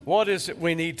What is it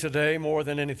we need today more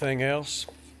than anything else?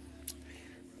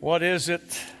 What is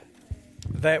it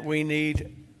that we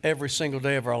need every single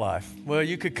day of our life? Well,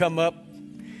 you could come up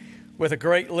with a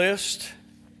great list.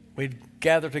 We'd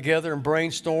gather together and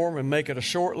brainstorm and make it a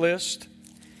short list.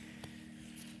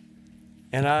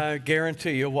 And I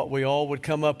guarantee you what we all would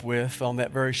come up with on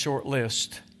that very short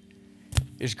list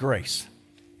is grace.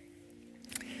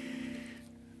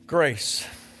 Grace.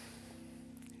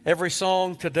 Every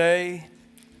song today,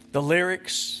 the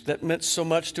lyrics that meant so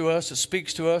much to us, it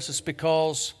speaks to us, it's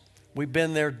because we've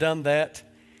been there, done that.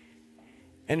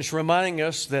 And it's reminding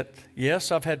us that,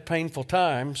 yes, I've had painful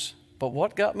times, but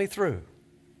what got me through?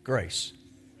 Grace.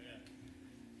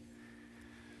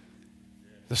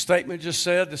 The statement just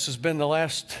said, this has been the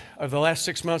last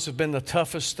 6 months have been the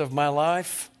toughest of my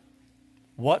life.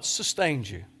 What sustains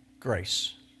you?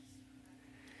 Grace.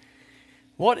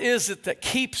 What is it that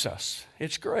keeps us?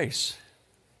 It's grace.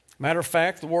 Matter of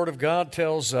fact, the Word of God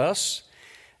tells us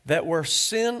that where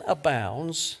sin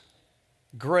abounds,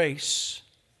 grace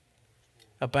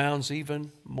abounds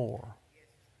even more.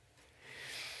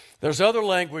 There's other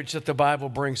language that the Bible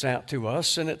brings out to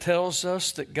us, and it tells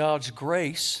us that God's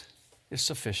grace is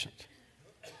sufficient.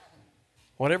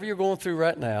 Whatever you're going through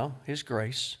right now, His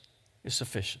grace is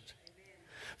sufficient.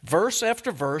 Verse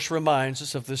after verse reminds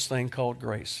us of this thing called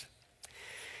grace.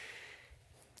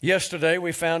 Yesterday,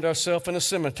 we found ourselves in a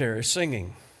cemetery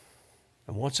singing.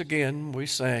 And once again, we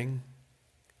sang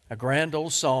a grand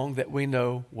old song that we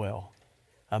know well.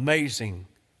 Amazing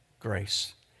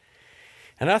Grace.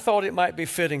 And I thought it might be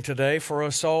fitting today for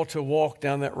us all to walk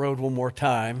down that road one more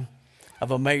time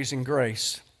of amazing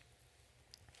grace.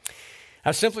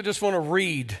 I simply just want to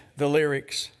read the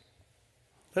lyrics.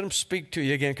 Let them speak to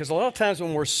you again, because a lot of times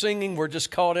when we're singing, we're just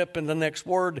caught up in the next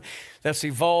word that's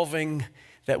evolving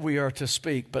that we are to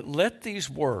speak. But let these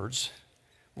words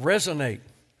resonate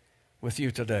with you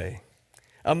today.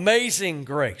 Amazing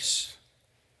grace.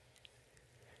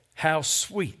 How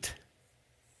sweet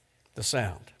the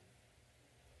sound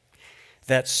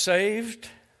that saved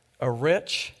a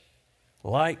wretch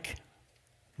like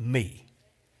me.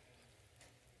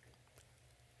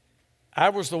 I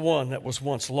was the one that was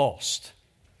once lost,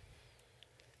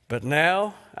 but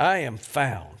now I am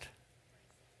found.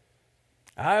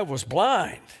 I was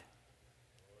blind,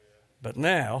 but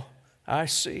now I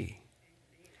see.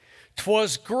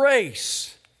 'Twas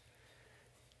grace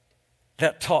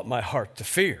that taught my heart to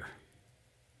fear.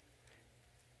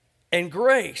 And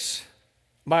grace,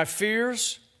 my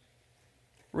fears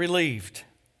relieved.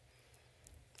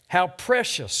 How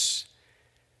precious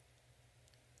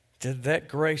did that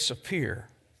grace appear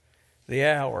the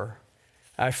hour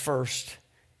I first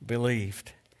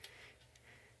believed.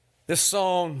 This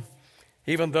song,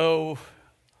 even though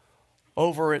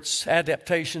over its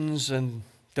adaptations and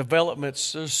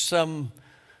developments, there's some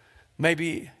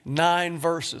maybe 9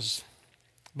 verses,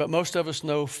 but most of us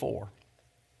know 4.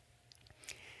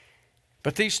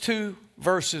 But these 2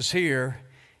 verses here,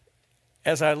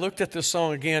 as I looked at this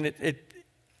song again,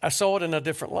 I saw it in a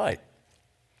different light.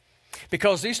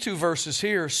 Because these 2 verses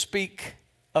here speak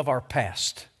of our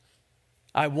past.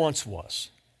 I once was.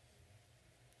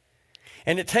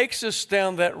 And it takes us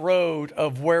down that road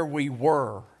of where we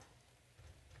were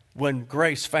when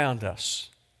grace found us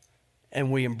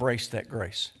and we embraced that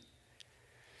grace.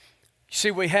 You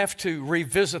see, we have to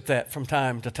revisit that from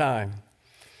time to time.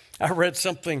 I read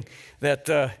something that,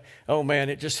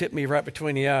 it just hit me right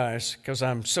between the eyes because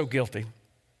I'm so guilty.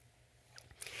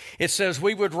 It says,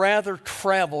 we would rather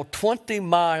travel 20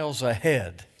 miles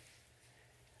ahead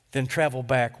than travel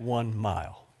back 1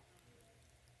 mile.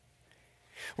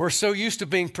 We're so used to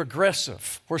being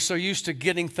progressive. We're so used to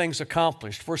getting things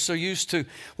accomplished. We're so used to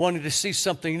wanting to see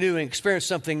something new and experience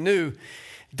something new.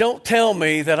 Don't tell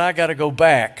me that I got to go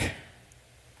back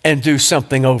and do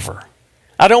something over.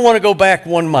 I don't want to go back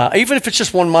 1 mile, even if it's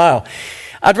just 1 mile.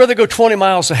 I'd rather go 20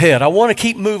 miles ahead. I want to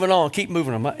keep moving on, keep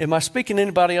moving on. Am I speaking to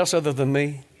anybody else other than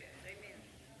me?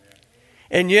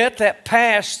 And yet that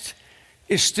past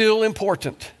is still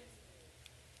important.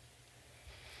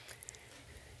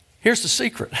 Here's the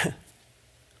secret.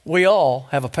 We all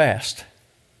have a past.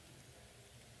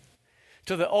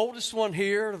 To the oldest one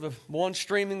here, the one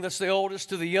streaming that's the oldest,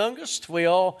 to the youngest, we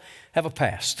all have a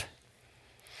past.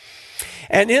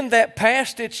 And in that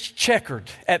past, it's checkered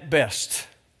at best.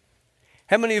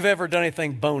 How many have ever done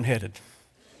anything boneheaded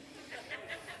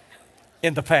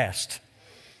in the past?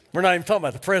 We're not even talking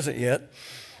about the present yet.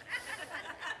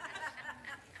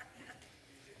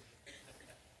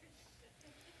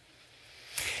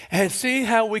 And see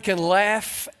how we can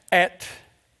laugh at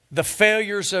the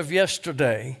failures of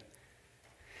yesterday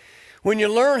When you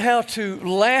learn how to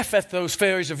laugh at those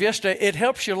failures of yesterday, it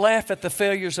helps you laugh at the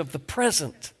failures of the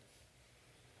present.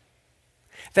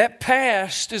 That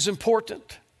past is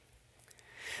important.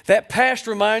 That past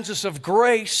reminds us of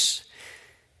grace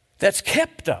that's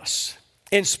kept us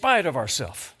in spite of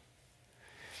ourselves.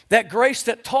 That grace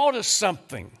that taught us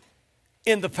something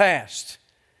in the past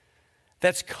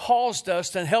that's caused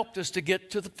us and helped us to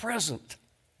get to the present.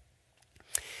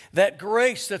 That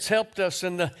grace that's helped us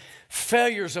in the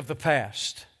failures of the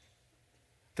past,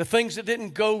 the things that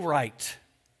didn't go right.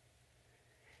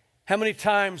 How many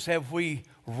times have we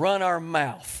run our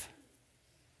mouth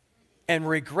and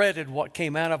regretted what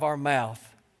came out of our mouth?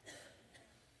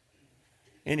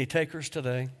 Any takers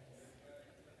today?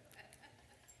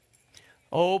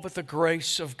 Oh, but the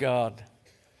grace of God.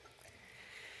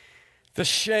 The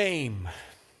shame.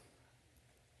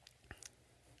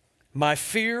 My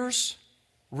fears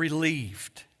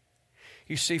relieved.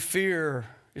 You see, fear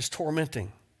is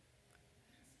tormenting.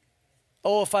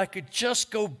 Oh, if I could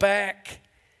just go back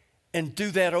and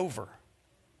do that over.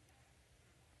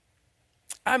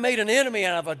 I made an enemy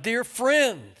out of a dear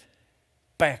friend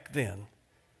back then.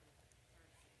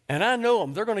 And I know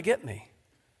them. They're going to get me.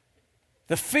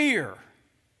 The fear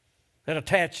that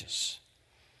attaches.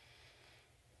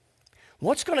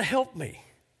 What's going to help me?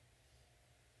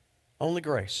 Only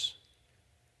grace.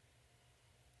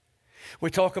 We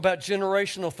talk about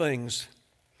generational things.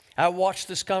 I watched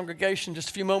this congregation just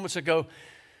a few moments ago,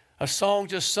 a song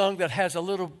just sung that has a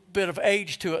little bit of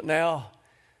age to it now.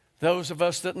 Those of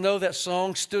us that know that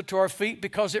song stood to our feet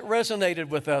because it resonated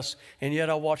with us. And yet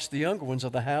I watched the younger ones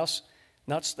of the house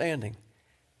not standing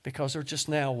because they're just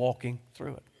now walking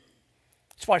through it.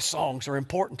 That's why songs are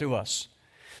important to us.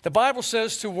 The Bible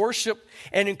says to worship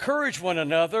and encourage one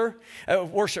another,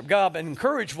 worship God and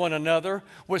encourage one another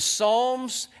with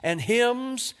psalms and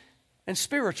hymns and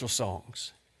spiritual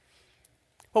songs.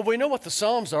 Well, we know what the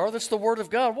psalms are. That's the Word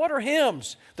of God. What are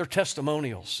hymns? They're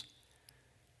testimonials.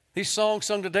 These songs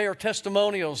sung today are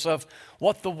testimonials of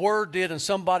what the Word did in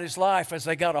somebody's life as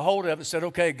they got a hold of it and said,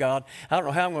 okay, God, I don't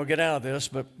know how I'm going to get out of this,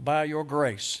 but by your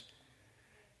grace.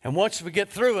 And once we get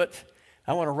through it,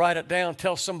 I want to write it down,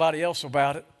 tell somebody else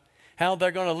about it. How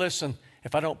they're going to listen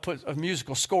if I don't put a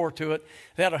musical score to it.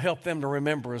 That'll help them to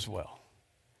remember as well.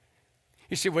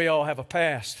 You see, we all have a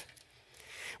past.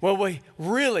 Well, we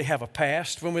really have a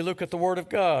past when we look at the Word of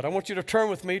God. I want you to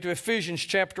turn with me to Ephesians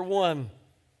chapter 1.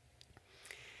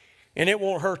 And it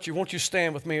won't hurt you. Won't you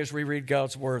stand with me as we read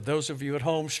God's Word? Those of you at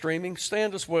home streaming,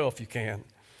 stand as well if you can.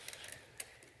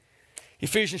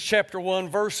 Ephesians chapter 1,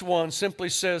 verse 1 simply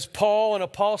says, Paul, an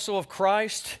apostle of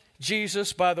Christ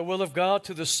Jesus, by the will of God,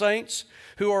 to the saints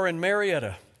who are in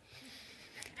Marietta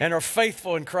and are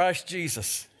faithful in Christ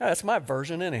Jesus. That's my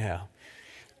version anyhow.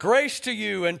 Grace to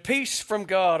you and peace from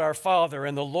God our Father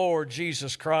and the Lord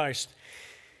Jesus Christ.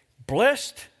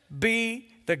 Blessed be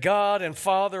the God and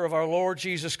Father of our Lord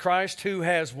Jesus Christ, who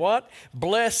has what?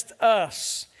 Blessed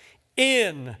us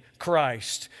in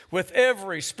Christ with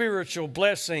every spiritual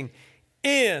blessing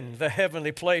in the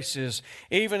heavenly places,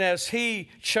 even as He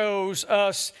chose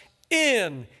us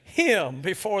in Him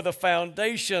before the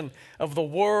foundation of the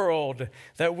world,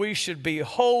 that we should be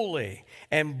holy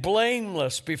and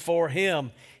blameless before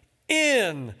Him.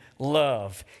 In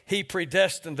love, He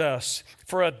predestined us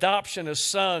for adoption as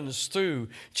sons through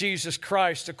Jesus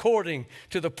Christ, according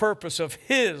to the purpose of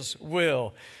His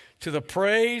will, to the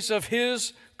praise of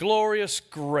His glorious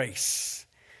grace,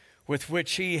 with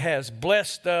which He has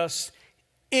blessed us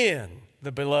in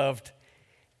the Beloved.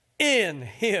 In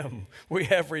Him we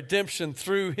have redemption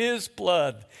through His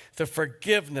blood, the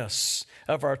forgiveness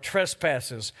of our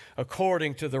trespasses,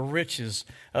 according to the riches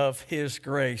of His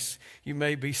grace. You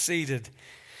may be seated.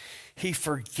 He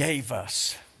forgave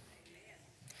us.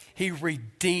 He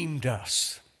redeemed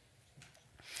us.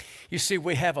 You see,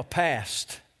 we have a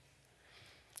past.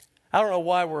 I don't know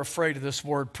why we're afraid of this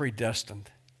word predestined.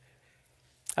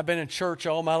 I've been in church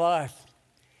all my life.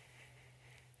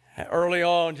 Early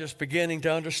on, just beginning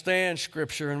to understand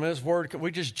Scripture and this word,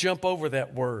 we just jump over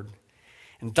that word.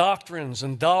 And doctrines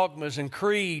and dogmas and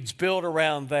creeds built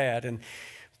around that, and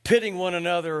pitting one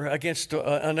another against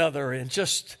another. And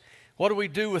just, what do we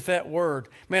do with that word?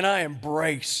 Man, I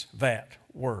embrace that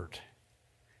word.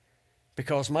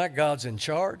 Because my God's in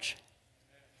charge,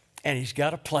 and He's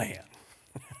got a plan.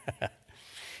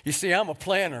 You see, I'm a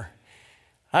planner.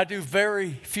 I do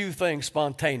very few things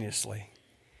spontaneously.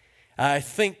 I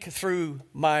think through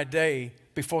my day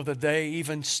before the day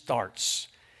even starts.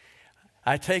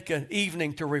 I take an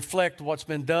evening to reflect what's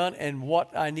been done and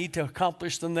what I need to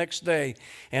accomplish the next day.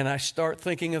 And I start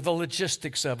thinking of the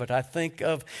logistics of it. I think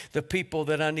of the people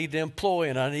that I need to employ,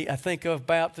 and I think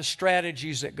about the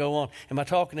strategies that go on. Am I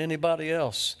talking to anybody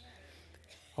else?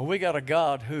 Well, we got a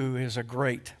God who is a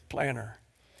great planner.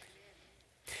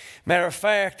 Matter of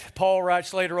fact, Paul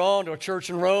writes later on to a church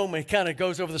in Rome, and he kind of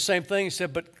goes over the same thing. He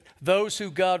said, but those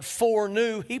who God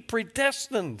foreknew, he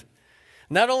predestined.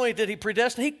 Not only did he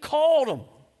predestine, he called them.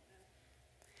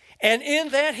 And in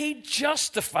that, he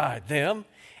justified them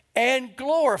and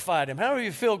glorified them. How do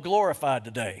you feel glorified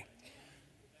today?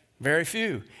 Very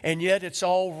few. And yet it's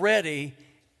already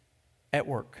at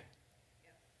work.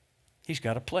 He's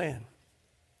got a plan.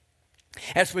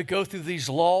 As we go through these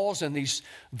laws and these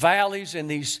valleys and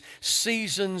these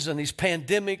seasons and these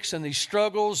pandemics and these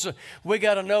struggles, we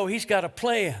got to know he's got a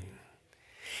plan.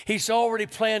 He's already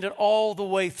planned it all the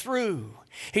way through.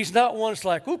 He's not one that's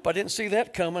like, oop, I didn't see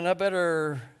that coming. I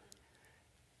better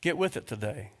get with it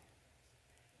today.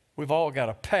 We've all got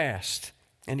a past,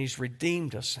 and he's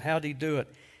redeemed us. How did he do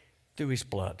it? Through his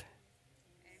blood.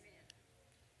 Amen.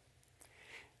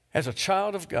 As a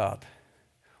child of God,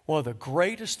 one of the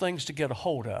greatest things to get a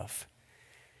hold of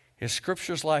is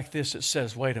scriptures like this that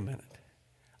says, wait a minute,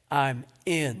 I'm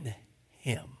in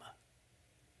him.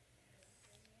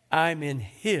 I'm in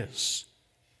his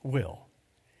will.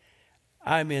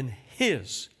 I'm in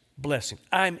his blessing.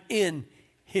 I'm in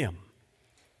him.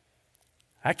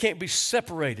 I can't be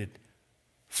separated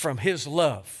from his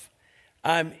love.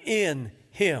 I'm in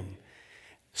him.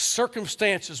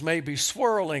 Circumstances may be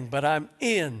swirling, but I'm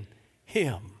in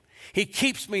him. He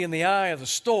keeps me in the eye of the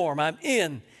storm. I'm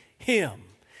in him.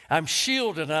 I'm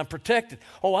shielded and I'm protected.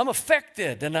 Oh, I'm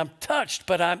affected and I'm touched,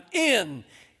 but I'm in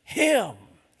him.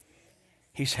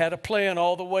 He's had a plan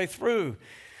all the way through.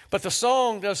 But the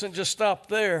song doesn't just stop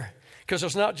there, because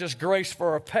there's not just grace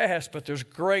for our past, but there's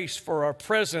grace for our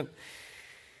present.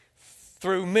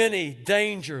 Through many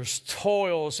dangers,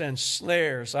 toils, and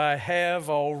snares, I have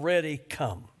already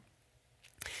come.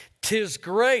 'Tis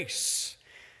grace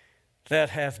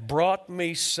that hath brought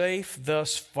me safe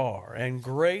thus far, and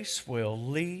grace will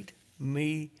lead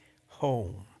me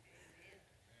home.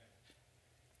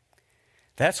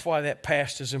 That's why that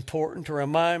past is important, to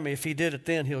remind me if he did it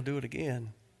then, he'll do it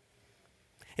again.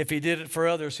 If he did it for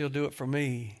others, he'll do it for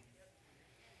me.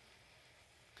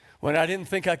 When I didn't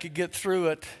think I could get through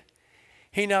it,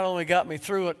 he not only got me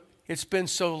through it, it's been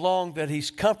so long that he's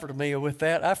comforted me with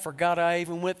that. I forgot I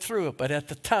even went through it, but at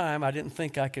the time, I didn't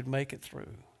think I could make it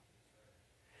through.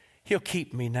 He'll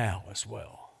keep me now as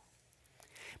well.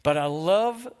 But I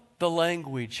love the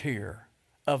language here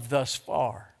of thus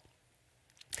far.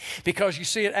 Because you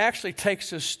see, it actually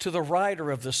takes us to the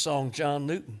writer of this song, John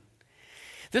Newton.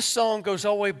 This song goes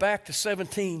all the way back to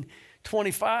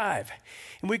 1725.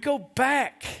 And we go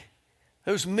back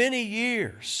those many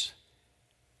years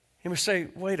and we say,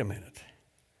 wait a minute.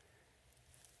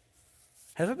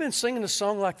 Have I been singing a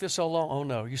song like this all along? Oh,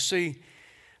 no. You see,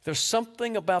 there's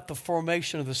something about the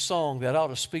formation of the song that ought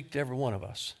to speak to every one of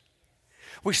us.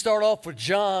 We start off with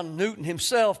John Newton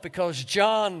himself, because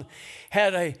John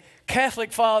had a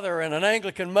Catholic father and an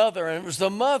Anglican mother, and it was the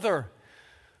mother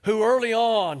who early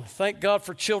on, thank God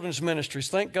for children's ministries,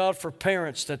 thank God for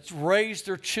parents that raised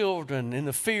their children in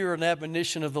the fear and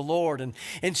admonition of the Lord and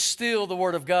instill the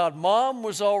Word of God. Mom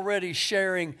was already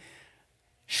sharing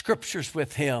scriptures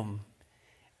with him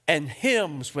and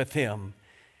hymns with him.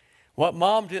 What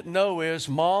Mom didn't know is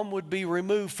Mom would be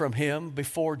removed from him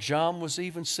before John was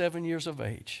even 7 years of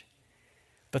age.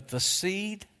 But the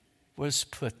seed was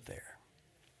put there.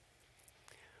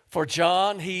 For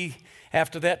John,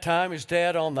 after that time, his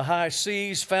dad on the high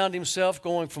seas found himself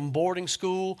going from boarding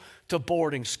school to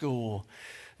boarding school,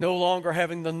 no longer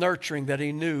having the nurturing that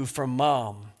he knew from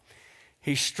Mom.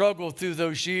 He struggled through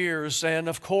those years and,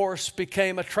 of course,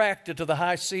 became attracted to the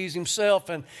high seas himself,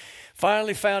 and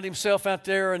finally found himself out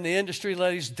there in the industry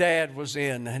that his dad was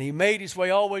in. And he made his way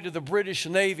all the way to the British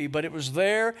Navy, but it was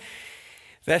there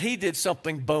that he did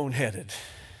something boneheaded.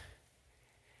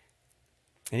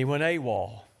 And he went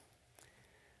AWOL.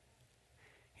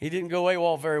 He didn't go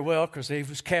AWOL very well, because he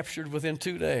was captured within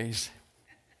 2 days.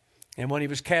 And when he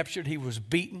was captured, he was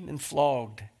beaten and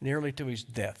flogged nearly to his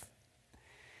death.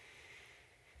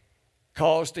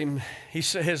 Caused him,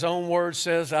 his own word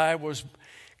says, I was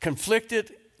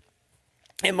conflicted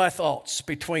in my thoughts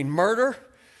between murder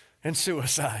and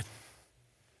suicide.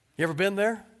 You ever been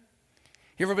there?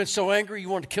 You ever been so angry you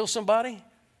wanted to kill somebody?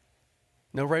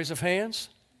 No raise of hands?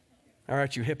 All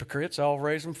right, you hypocrites, I'll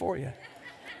raise them for you.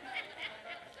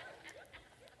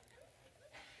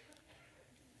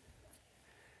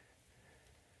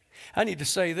 I need to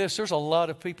say this. There's a lot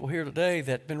of people here today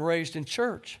that have been raised in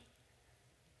church.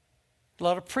 A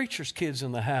lot of preachers' kids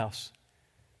in the house.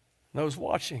 Those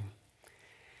watching.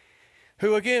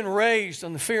 Who again raised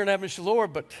on the fear and admonition of the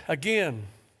Lord, but again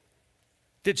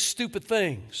did stupid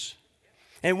things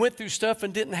and went through stuff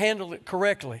and didn't handle it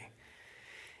correctly.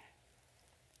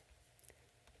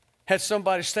 Had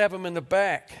somebody stab him in the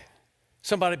back,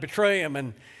 somebody betray him,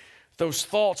 and those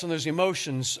thoughts and those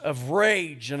emotions of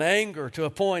rage and anger to a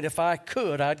point, if I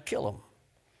could, I'd kill him.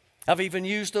 I've even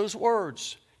used those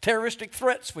words. Terroristic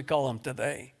threats, we call them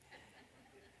today.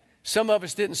 Some of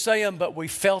us didn't say them, but we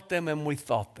felt them and we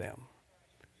thought them.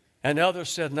 And others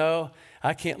said, no,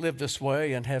 I can't live this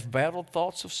way, and have battled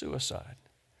thoughts of suicide.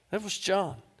 That was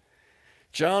John.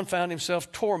 John found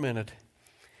himself tormented.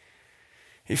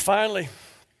 He finally,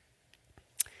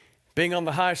 being on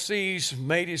the high seas,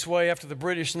 made his way after the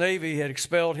British Navy had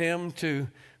expelled him to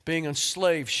being on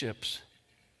slave ships.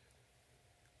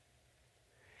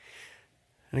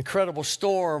 An incredible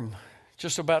storm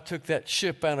just about took that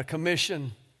ship out of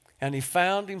commission, and he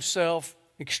found himself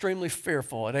extremely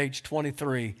fearful at age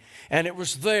 23. And it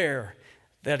was there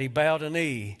that he bowed a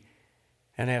knee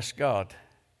and asked God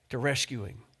to rescue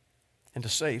him and to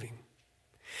save him.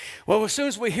 Well, as soon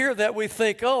as we hear that, we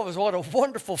think, oh, what a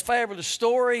wonderful, fabulous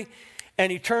story.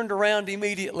 And he turned around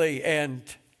immediately and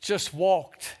just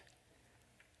walked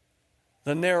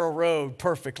the narrow road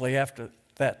perfectly after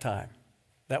that time.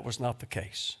 That was not the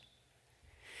case.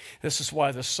 This is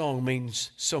why this song means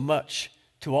so much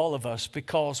to all of us,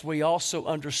 because we also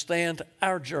understand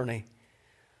our journey.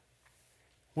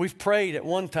 We've prayed at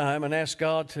one time and asked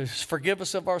God to forgive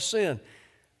us of our sin,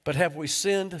 but have we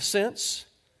sinned since?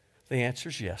 The answer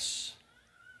is yes.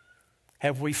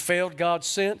 Have we failed God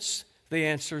since? The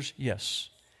answer is yes.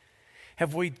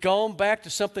 Have we gone back to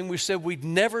something we said we'd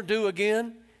never do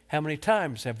again? How many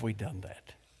times have we done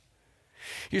that?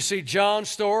 You see, John's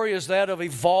story is that of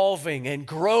evolving and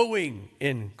growing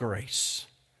in grace.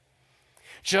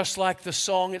 Just like the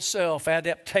song itself,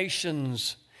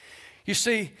 adaptations. You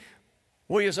see,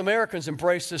 we as Americans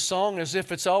embrace this song as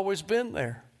if it's always been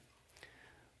there.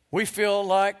 We feel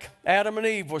like Adam and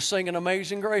Eve were singing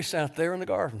Amazing Grace out there in the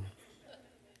garden.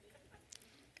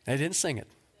 They didn't sing it.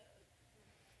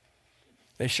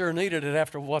 They sure needed it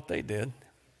after what they did.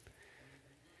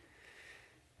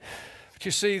 But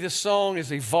you see, this song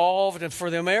has evolved, and for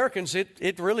the Americans,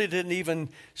 it really didn't even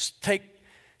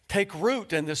take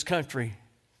root in this country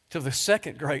till the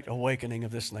second great awakening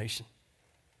of this nation.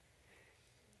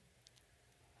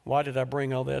 Why did I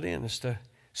bring all that in? It's to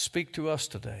speak to us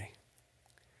today.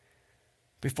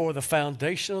 Before the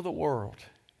foundation of the world,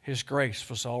 His grace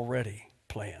was already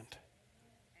planned.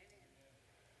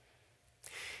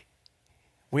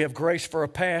 We have grace for a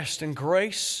past and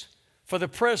grace for the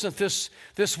present.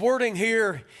 This wording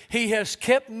here, He has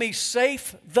kept me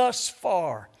safe thus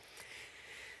far.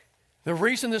 The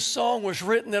reason this song was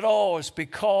written at all is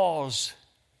because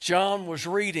John was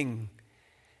reading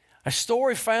a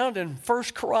story found in 1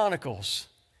 Chronicles,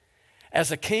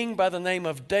 as a king by the name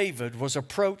of David was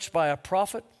approached by a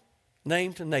prophet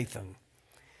named Nathan.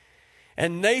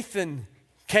 And Nathan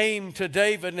came to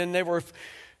David, and they were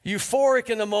euphoric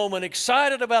in the moment,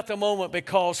 excited about the moment,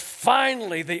 because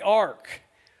finally the ark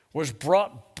was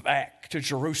brought back to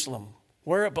Jerusalem,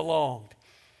 where it belonged.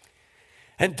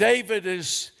 And David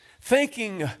is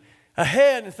thinking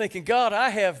ahead and thinking, God, I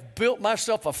have built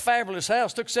myself a fabulous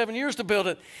house. It took 7 years to build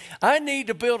it. I need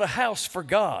to build a house for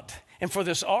God and for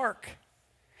this ark.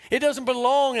 It doesn't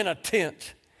belong in a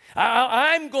tent.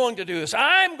 I'm going to do this.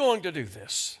 I'm going to do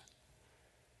this.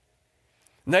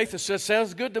 Nathan said,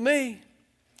 sounds good to me.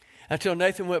 Until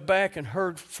Nathan went back and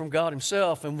heard from God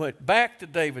Himself and went back to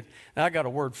David. Now, I got a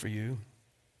word for you.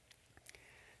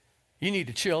 You need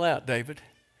to chill out, David.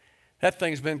 That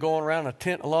thing's been going around a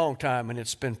tent a long time, and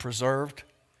it's been preserved.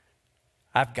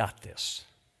 I've got this.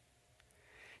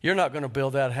 You're not going to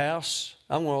build that house.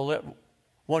 I'm going to let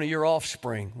one of your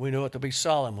offspring, we know it to be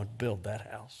Solomon, build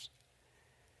that house.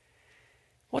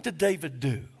 What did David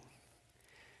do?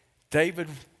 David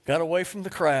got away from the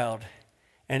crowd,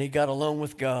 and he got alone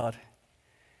with God.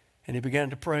 And he began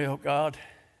to pray, oh God,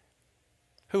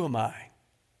 who am I?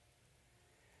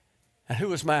 And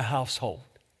who is my household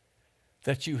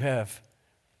that you have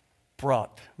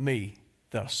brought me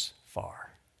thus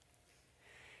far?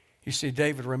 You see,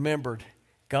 David remembered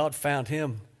God found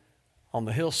him on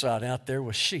the hillside out there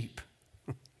with sheep.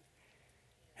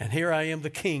 And here I am, the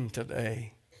king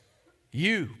today.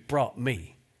 You brought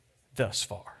me thus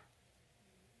far.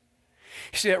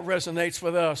 You see, that resonates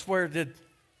with us. Where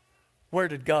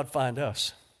did God find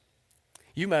us?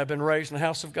 You might have been raised in the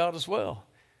house of God as well,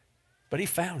 but He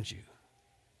found you.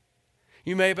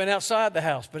 You may have been outside the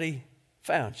house, but He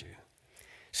found you.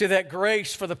 See, that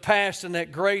grace for the past and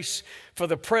that grace for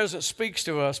the present speaks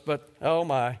to us, but oh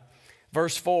my.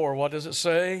 Verse 4, what does it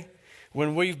say?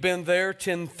 When we've been there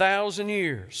 10,000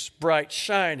 years, bright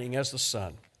shining as the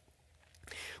sun.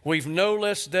 We've no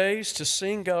less days to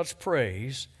sing God's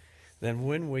praise than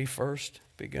when we first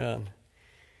begun.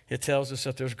 It tells us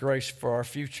that there's grace for our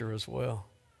future as well.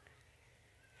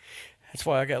 That's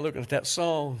why I got looking at that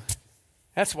song.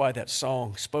 That's why that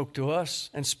song spoke to us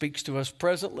and speaks to us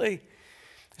presently.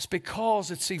 It's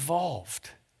because it's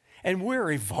evolved, and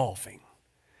we're evolving.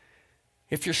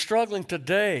 If you're struggling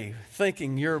today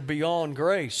thinking you're beyond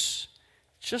grace,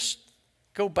 just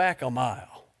go back a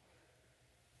mile.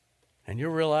 And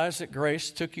you'll realize that grace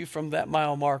took you from that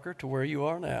mile marker to where you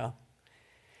are now.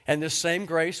 And this same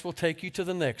grace will take you to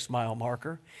the next mile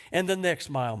marker, and the next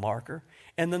mile marker,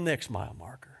 and the next mile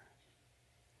marker.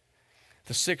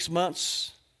 The 6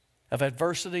 months of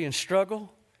adversity and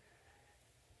struggle,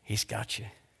 He's got you.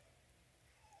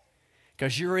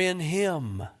 Because you're in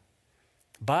Him.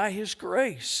 By His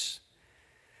grace.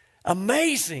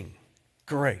 Amazing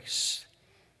grace.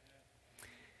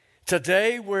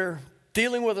 Today we're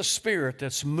dealing with a spirit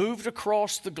that's moved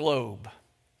across the globe.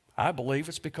 I believe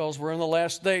it's because we're in the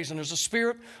last days and there's a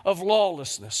spirit of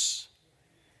lawlessness.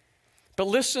 But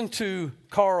listen to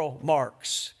Karl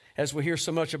Marx as we hear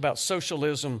so much about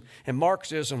socialism and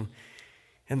Marxism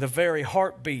and the very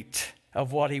heartbeat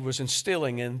of what he was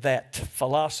instilling in that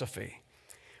philosophy.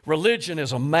 Religion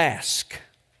is a mask.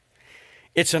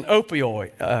 It's an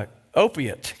opiate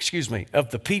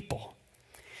of the people,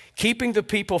 keeping the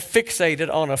people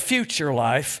fixated on a future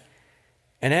life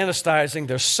and anesthetizing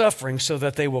their suffering so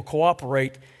that they will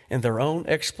cooperate in their own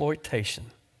exploitation.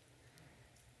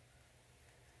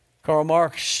 Karl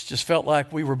Marx just felt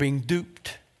like we were being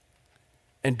duped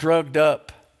and drugged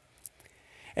up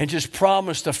and just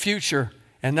promised a future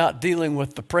and not dealing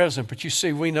with the present. But you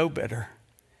see, we know better.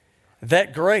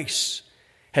 That grace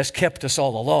has kept us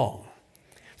all along.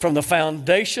 From the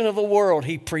foundation of the world,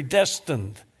 He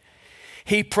predestined.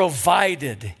 He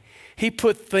provided. He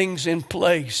put things in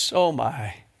place. Oh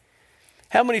my.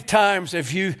 How many times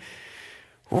have you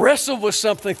wrestled with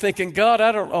something thinking, God,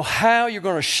 I don't know how you're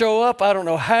going to show up. I don't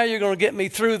know how you're going to get me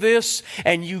through this.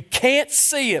 And you can't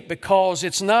see it because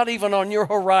it's not even on your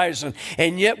horizon.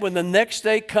 And yet when the next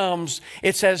day comes,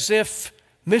 it's as if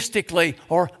mystically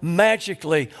or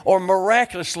magically or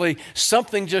miraculously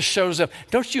something just shows up.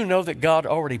 Don't you know that God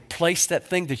already placed that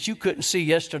thing that you couldn't see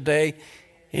yesterday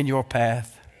in your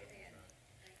path?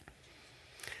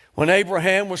 When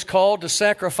Abraham was called to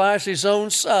sacrifice his own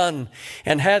son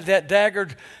and had that dagger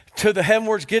to the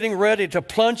heavenwards getting ready to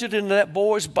plunge it into that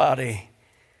boy's body,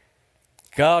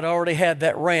 God already had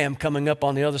that ram coming up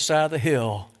on the other side of the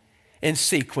hill in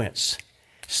sequence,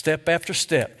 step after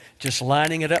step, just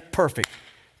lining it up perfect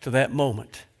to that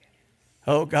moment.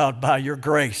 Oh God, by your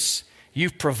grace,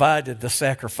 you've provided the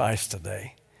sacrifice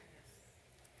today.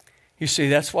 You see,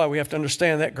 that's why we have to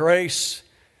understand that grace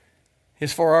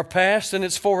is for our past and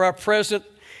it's for our present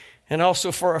and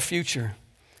also for our future.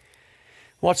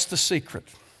 What's the secret?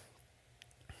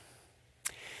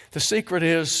 The secret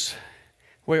is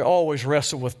we always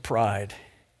wrestle with pride,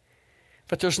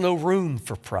 but there's no room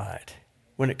for pride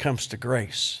when it comes to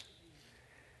grace.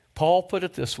 Paul put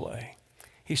it this way.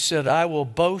 He said, I will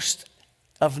boast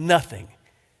of nothing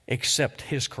except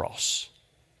His cross.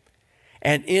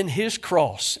 And in His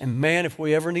cross, and man, if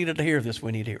we ever needed to hear this,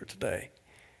 we need to hear it today.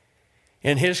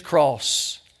 In His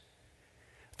cross,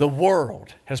 the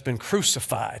world has been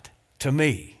crucified to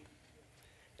me,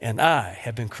 and I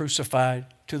have been crucified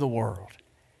to the world.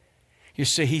 You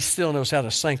see, He still knows how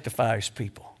to sanctify His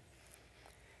people.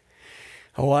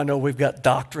 Oh, I know we've got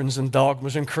doctrines and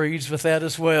dogmas and creeds with that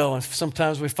as well. And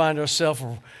sometimes we find ourselves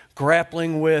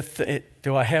grappling with,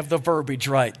 do I have the verbiage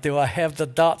right? Do I have the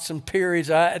dots and periods?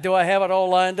 Do I have it all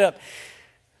lined up?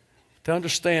 To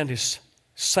understand His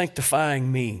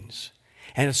sanctifying means.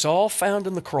 And it's all found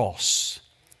in the cross.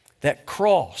 That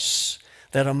cross,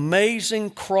 that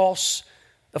amazing cross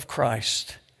of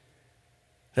Christ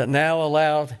that now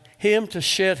allowed Him to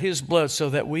shed His blood so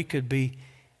that we could be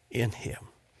in Him.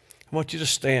 I want you to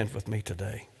stand with me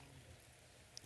today.